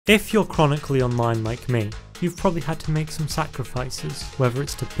If you're chronically online like me, you've probably had to make some sacrifices, whether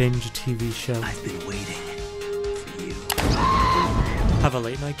it's to binge a TV show, I've been waiting for you, have a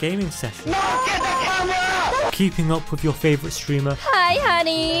late night gaming session, keeping up with your favourite streamer, Hi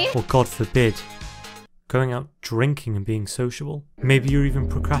honey! or God forbid, going out drinking and being sociable. Maybe you're even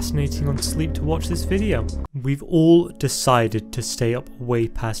procrastinating on sleep to watch this video. We've all decided to stay up way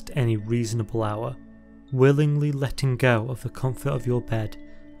past any reasonable hour, willingly letting go of the comfort of your bed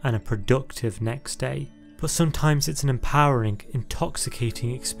and a productive next day. But sometimes it's an empowering,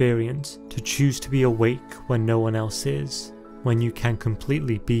 intoxicating experience to choose to be awake when no one else is, when you can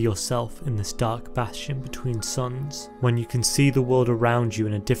completely be yourself in this dark bastion between suns, when you can see the world around you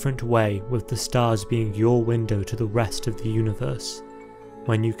in a different way with the stars being your window to the rest of the universe,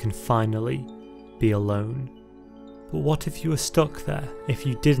 when you can finally be alone. But what if you were stuck there, if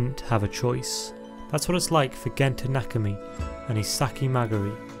you didn't have a choice? That's what it's like for Genta Nakami and Isaki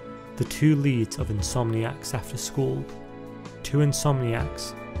Magari, the two leads of Insomniacs after school. Two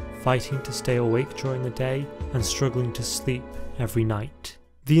Insomniacs fighting to stay awake during the day and struggling to sleep every night.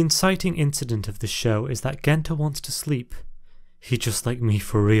 The inciting incident of the show is that Genta wants to sleep. He just like me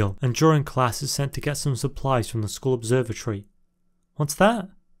for real, and during class is sent to get some supplies from the school observatory. What's that?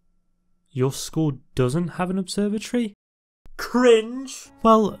 Your school doesn't have an observatory? Cringe!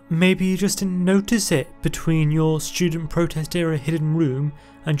 Well, maybe you just didn't notice it between your student protest era hidden room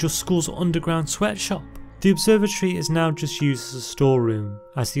and your school's underground sweatshop. The observatory is now just used as a storeroom,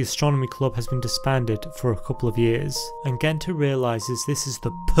 as the astronomy club has been disbanded for a couple of years, and Genta realises this is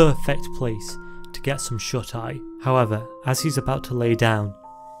the perfect place to get some shut-eye. However, as he's about to lay down,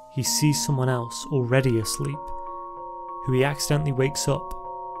 he sees someone else already asleep, who he accidentally wakes up,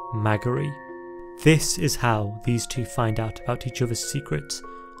 Magari. This is how these two find out about each other's secrets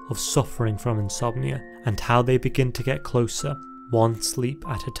of suffering from insomnia, and how they begin to get closer, one sleep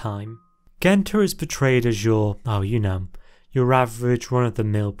at a time. Genta is portrayed as your average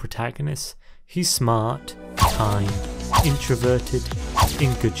run-of-the-mill protagonist. He's smart, kind, introverted,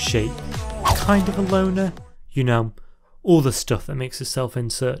 in good shape, kind of a loner, all the stuff that makes a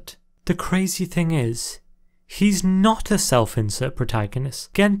self-insert. The crazy thing is, he's not a self-insert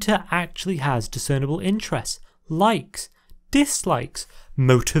protagonist. Genta actually has discernible interests, likes, dislikes,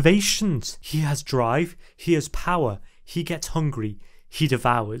 motivations. He has drive, he has power, he gets hungry, he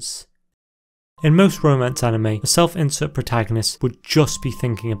devours. In most romance anime, a self-insert protagonist would just be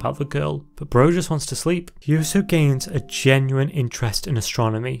thinking about the girl, but bro just wants to sleep. He also gains a genuine interest in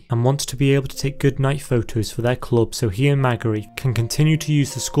astronomy and wants to be able to take good night photos for their club so he and Magari can continue to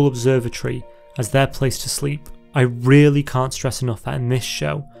use the school observatory as their place to sleep. I really can't stress enough that in this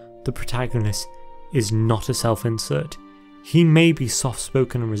show, the protagonist is not a self-insert. He may be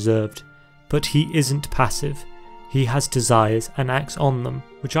soft-spoken and reserved, but he isn't passive. He has desires and acts on them,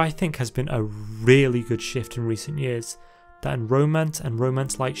 which I think has been a really good shift in recent years, that in romance and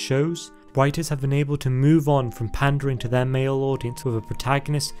romance-like shows, writers have been able to move on from pandering to their male audience with a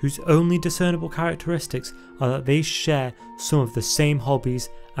protagonist whose only discernible characteristics are that they share some of the same hobbies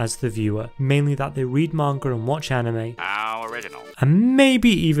as the viewer, mainly that they read manga and watch anime. How original. And maybe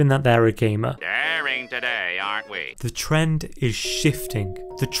even that they're a gamer. Daring today, aren't we? The trend is shifting.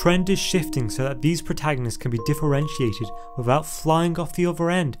 The trend is shifting so that these protagonists can be differentiated without flying off the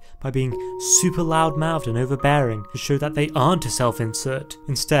other end by being super loud-mouthed and overbearing to show that they aren't a self-insert.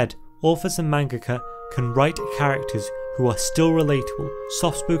 Instead, authors and mangaka can write characters who are still relatable,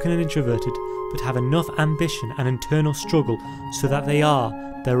 soft-spoken and introverted, but have enough ambition and internal struggle so that they are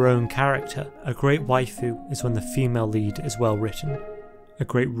their own character. A great waifu is when the female lead is well written. A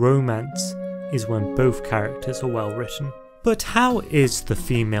great romance is when both characters are well written. But how is the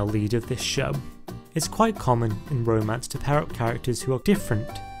female lead of this show? It's quite common in romance to pair up characters who are different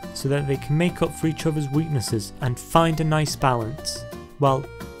so that they can make up for each other's weaknesses and find a nice balance. Well,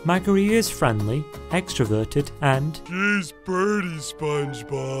 Magari is friendly, extroverted, and Jeez birdie,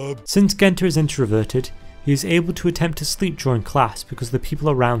 SpongeBob. Since Genta is introverted, he is able to attempt to sleep during class because the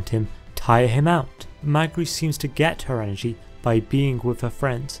people around him tire him out. Magari seems to get her energy by being with her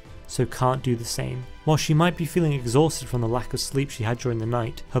friends, so can't do the same. While she might be feeling exhausted from the lack of sleep she had during the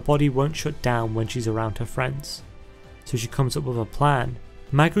night, her body won't shut down when she's around her friends. So she comes up with a plan.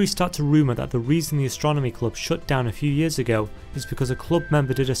 Magari starts a rumour that the reason the astronomy club shut down a few years ago is because a club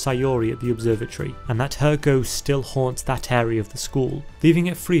member did a sayori at the observatory, and that her ghost still haunts that area of the school, leaving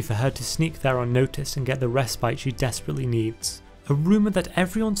it free for her to sneak there unnoticed and get the respite she desperately needs. A rumour that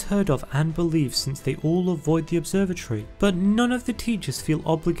everyone's heard of and believes since they all avoid the observatory, but none of the teachers feel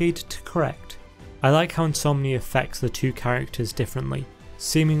obligated to correct. I like how insomnia affects the two characters differently,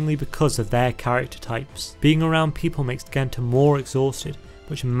 seemingly because of their character types. Being around people makes Genta more exhausted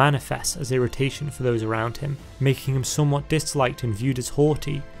which manifests as irritation for those around him, making him somewhat disliked and viewed as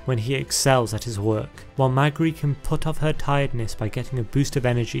haughty when he excels at his work, while Maguri can put off her tiredness by getting a boost of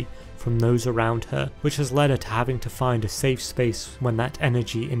energy from those around her, which has led her to having to find a safe space when that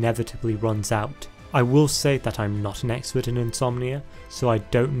energy inevitably runs out. I will say that I'm not an expert in insomnia, so I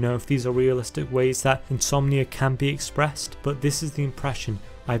don't know if these are realistic ways that insomnia can be expressed, but this is the impression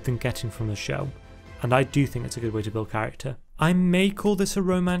I've been getting from the show, and I do think it's a good way to build character. I may call this a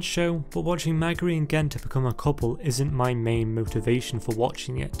romance show, but watching Maguri and Genta become a couple isn't my main motivation for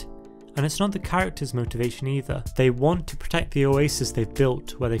watching it. And it's not the characters' motivation either. They want to protect the oasis they've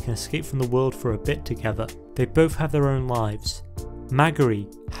built where they can escape from the world for a bit together. They both have their own lives.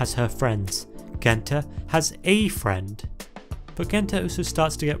 Maguri has her friends. Genta has a friend. But Genta also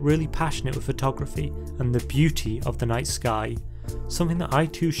starts to get really passionate with photography and the beauty of the night sky, something that I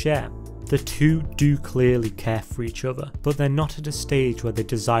too share. The two do clearly care for each other, but they're not at a stage where they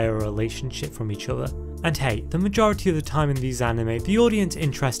desire a relationship from each other. And hey, the majority of the time in these anime, the audience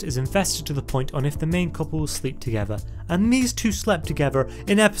interest is invested to the point on if the main couple will sleep together, and these two slept together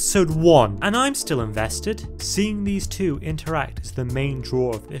in episode 1, and I'm still invested. Seeing these two interact is the main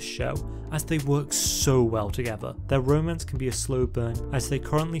draw of this show, as they work so well together. Their romance can be a slow burn, as they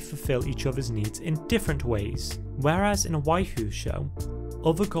currently fulfill each other's needs in different ways. Whereas in a waifu show,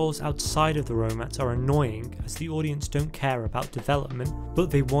 other goals outside of the romance are annoying as the audience don't care about development,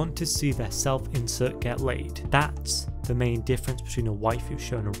 but they want to see their self-insert get laid. That's the main difference between a waifu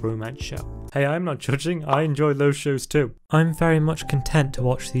show and a romance show. Hey, I'm not judging, I enjoy those shows too. I'm very much content to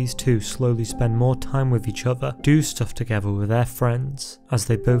watch these two slowly spend more time with each other, do stuff together with their friends, as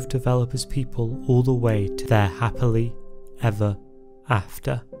they both develop as people all the way to their happily ever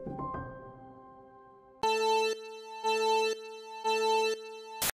after.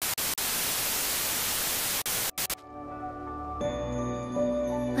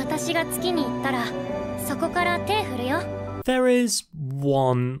 There is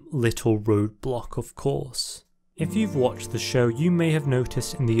one little roadblock, of course. If you've watched the show, you may have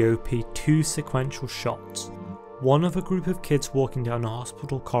noticed in the OP 2 sequential shots. One of a group of kids walking down a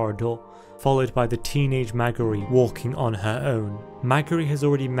hospital corridor, followed by the teenage Maguri walking on her own. Maguri has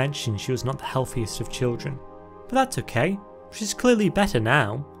already mentioned she was not the healthiest of children, but that's okay, she's clearly better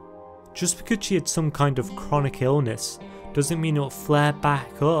now. Just because she had some kind of chronic illness doesn't mean it'll flare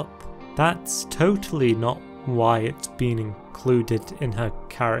back up. That's totally not why it's been included in her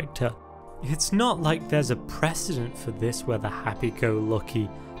character. It's not like there's a precedent for this where the happy-go-lucky,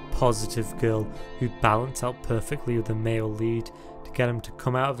 positive girl who'd balance out perfectly with a male lead to get him to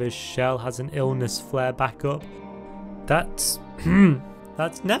come out of his shell has an illness flare back up. That's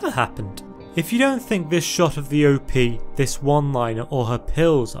never happened. If you don't think this shot of the OP, this one-liner or her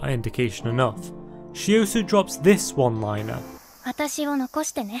pills are indication enough, she also drops this one-liner.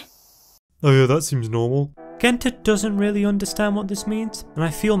 Oh yeah, that seems normal. Genta doesn't really understand what this means, and I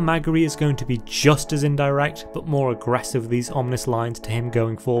feel Maguri is going to be just as indirect but more aggressive with these ominous lines to him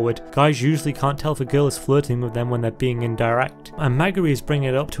going forward. Guys usually can't tell if a girl is flirting with them when they're being indirect, and Maguri is bringing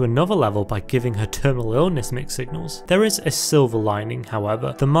it up to another level by giving her terminal illness mixed signals. There is a silver lining,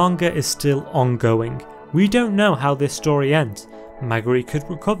 however. The manga is still ongoing. We don't know how this story ends. Maguri could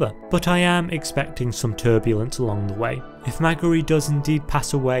recover, but I am expecting some turbulence along the way. If Maguri does indeed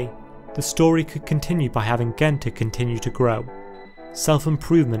pass away, the story could continue by having Genta continue to grow.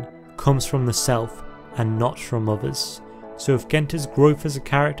 Self-improvement comes from the self and not from others. So if Genta's growth as a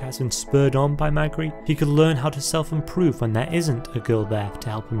character has been spurred on by Maguri, he could learn how to self-improve when there isn't a girl there to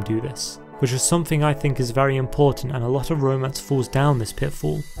help him do this. Which is something I think is very important, and a lot of romance falls down this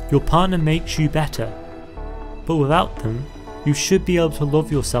pitfall. Your partner makes you better, but without them, you should be able to love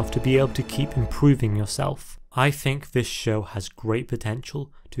yourself to be able to keep improving yourself. I think this show has great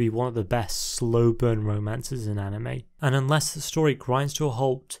potential to be one of the best slow burn romances in anime, and unless the story grinds to a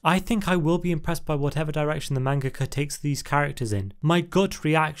halt, I think I will be impressed by whatever direction the mangaka takes these characters in. My gut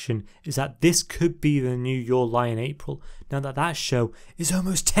reaction is that this could be the new Your Lie in April, now that that show is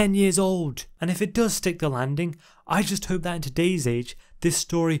almost 10 years old. And if it does stick the landing, I just hope that in today's age, this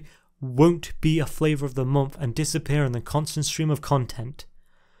story won't be a flavour of the month and disappear in the constant stream of content.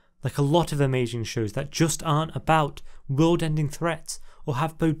 Like a lot of amazing shows that just aren't about world-ending threats or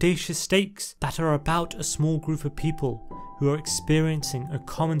have bodacious stakes, that are about a small group of people who are experiencing a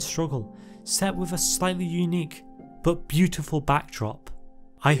common struggle set with a slightly unique but beautiful backdrop.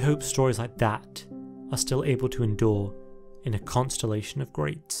 I hope stories like that are still able to endure in a constellation of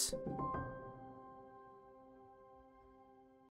greats.